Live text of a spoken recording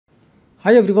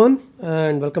Hi everyone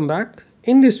and welcome back.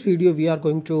 In this video we are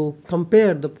going to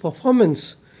compare the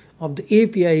performance of the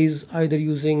APIs either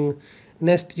using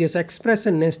nestjs Express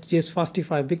and nestjs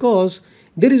Fastify, because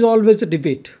there is always a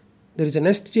debate. There is a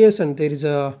nestjs and there is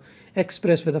a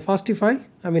Express with a Fastify.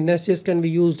 Nestjs can be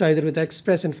used either with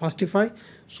Express and Fastify.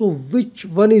 So which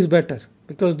one is better?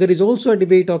 Because there is also a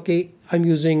debate, okay, I'm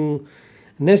using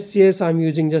nestjs, I'm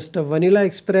using just a vanilla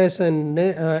Express and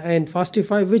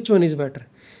Fastify, which one is better?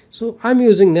 So I'm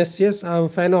using nestjs, I'm a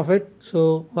fan of it.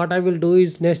 So what I will do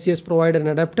is nestjs provide an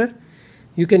adapter.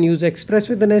 You can use Express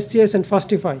with the nestjs and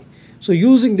Fastify. So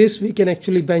using this we can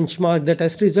actually benchmark the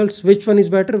test results, which one is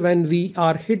better when we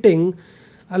are hitting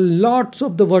a lots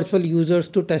of the virtual users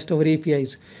to test our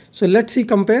APIs. So let's see,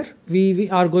 compare. We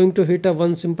are going to hit a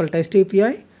one simple test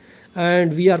API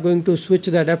and we are going to switch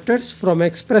the adapters from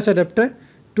Express adapter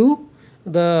to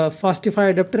the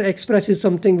Fastify adapter. Express is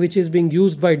something which is being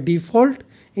used by default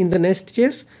in the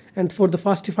nestjs, and for the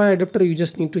Fastify adapter you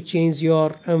just need to change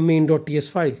your main.ts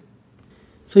file.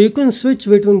 So you can switch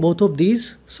between both of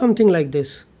these, something like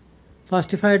this: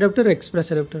 Fastify adapter,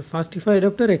 Express adapter, Fastify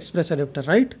adapter, Express adapter,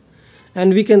 right?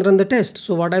 And we can run the test.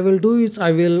 So what I will do is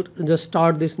I will just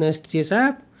start this nestjs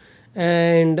app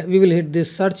and we will hit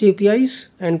this search APIs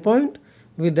endpoint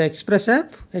with the Express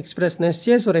app, Express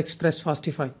nestjs or Express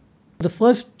Fastify. The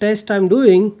first test I'm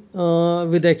doing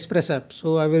with the Express app.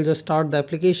 So I will just start the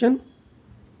application.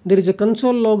 There is a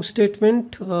console log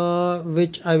statement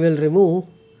which I will remove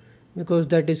because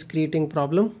that is creating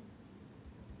problem.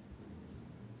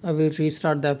 I will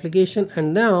restart the application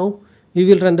and now we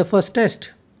will run the first test.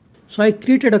 So I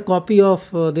created a copy of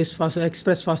this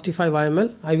Express Fastify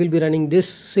YML. I will be running this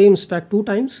same spec 2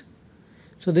 times.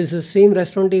 So this is the same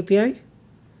restaurant API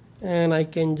and I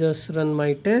can just run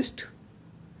my test.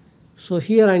 So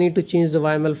here I need to change the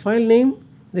YML file name.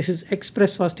 This is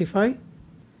Express Fastify.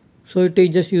 So it is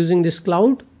just using this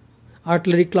cloud,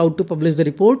 artillery cloud, to publish the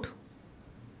report.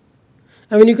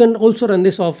 You can also run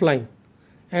this offline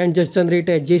and just generate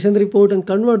a JSON report and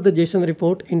convert the JSON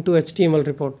report into HTML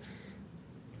report.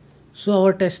 So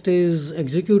our test is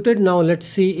executed. Now let's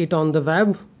see it on the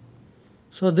web.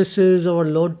 So this is our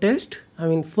load test.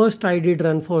 First I did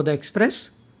run for the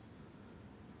Express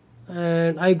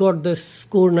and I got the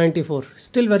score 94,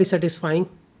 still very satisfying.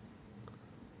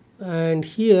 And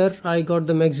here I got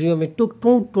the maximum, it took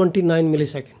 29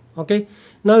 milliseconds. Okay,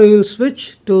 now we will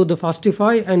switch to the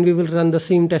Fastify and we will run the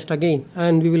same test again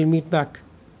and we will meet back.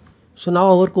 So now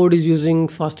our code is using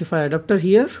Fastify adapter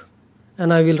here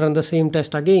and I will run the same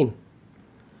test again.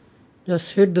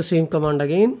 Just hit the same command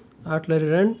again, artillery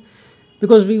run,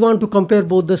 because we want to compare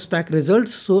both the spec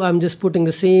results. So I'm just putting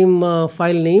the same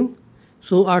file name.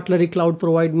 So artillery cloud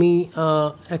provide me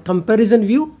a comparison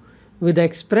view with the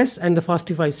Express and the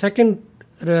Fastify. Second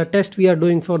test we are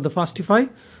doing for the Fastify.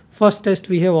 First test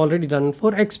we have already done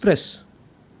for Express.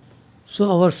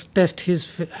 So our test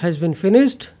has been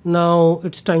finished. Now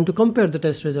it's time to compare the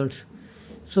test results.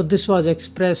 So this was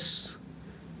Express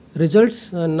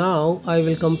results and now I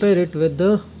will compare it with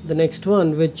the next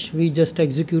one which we just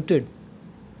executed.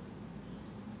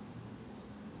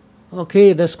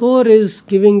 Okay, the score is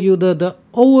giving you the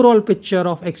overall picture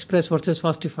of Express versus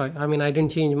Fastify. I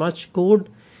didn't change much code,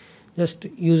 just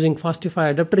using Fastify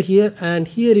adapter here, and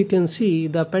here you can see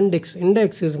the appendix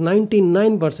index is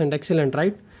 99%, excellent,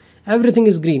 right? Everything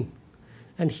is green.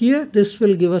 And here this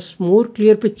will give us more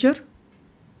clear picture.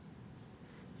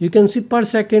 You can see per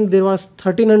second there was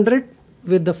 1300.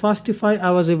 With the Fastify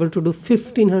I was able to do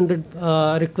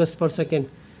 1500 requests per second.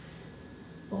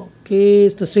 Okay,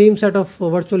 it's the same set of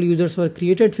virtual users were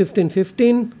created,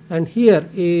 1515, and here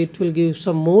it will give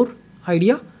some more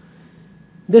idea.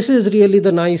 This is really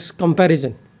the nice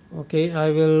comparison. Okay, I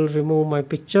will remove my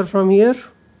picture from here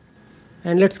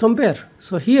and let's compare.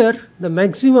 So here the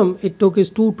maximum it took is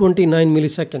 229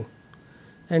 milliseconds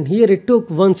and here it took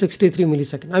 163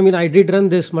 milliseconds. I did run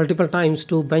this multiple times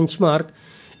to benchmark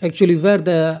actually where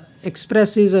the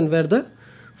Express is and where the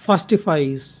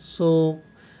Fastify is. So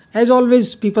as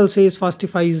always people say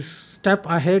Fastify is step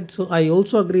ahead, so I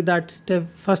also agree that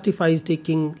Fastify is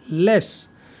taking less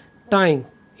time.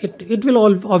 It will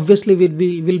obviously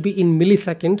will be in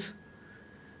milliseconds.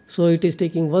 So it is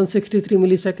taking 163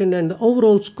 milliseconds and the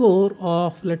overall score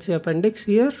of, let's say, appendix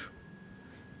here.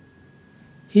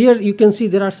 Here you can see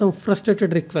there are some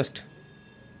frustrated requests.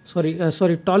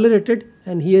 Tolerated,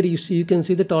 and here you can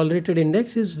see the tolerated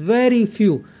index is very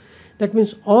few. That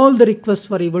means all the requests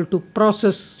were able to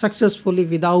process successfully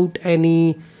without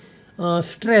any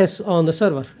stress on the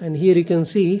server. And here you can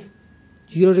see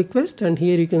 0 request and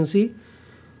here you can see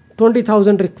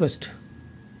 20,000 requests.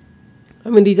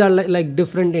 These are like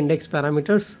different index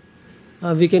parameters.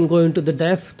 We can go into the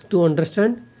depth to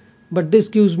understand, but this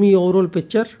gives me overall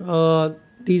picture.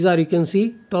 These are, you can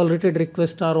see, tolerated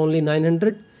requests are only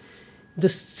 900. The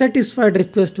satisfied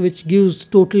request, which gives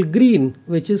total green,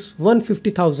 which is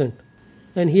 150,000.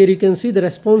 And here you can see the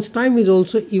response time is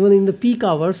also, even in the peak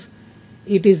hours,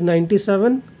 it is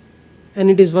 97 and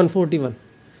it is 141.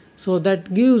 So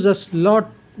that gives us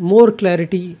lot more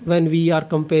clarity when we are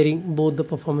comparing both the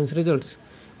performance results.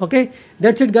 Okay,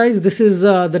 that's it guys. This is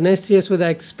the nestjs with the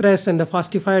Express and the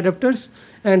Fastify adapters,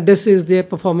 and this is their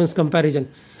performance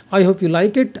comparison. I hope you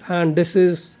like it, and this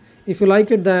is, if you like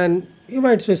it, then you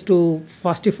might switch to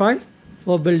Fastify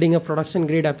for building a production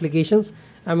grade applications.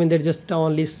 I mean, there's just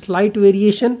only slight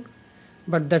variation,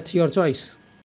 but that's your choice.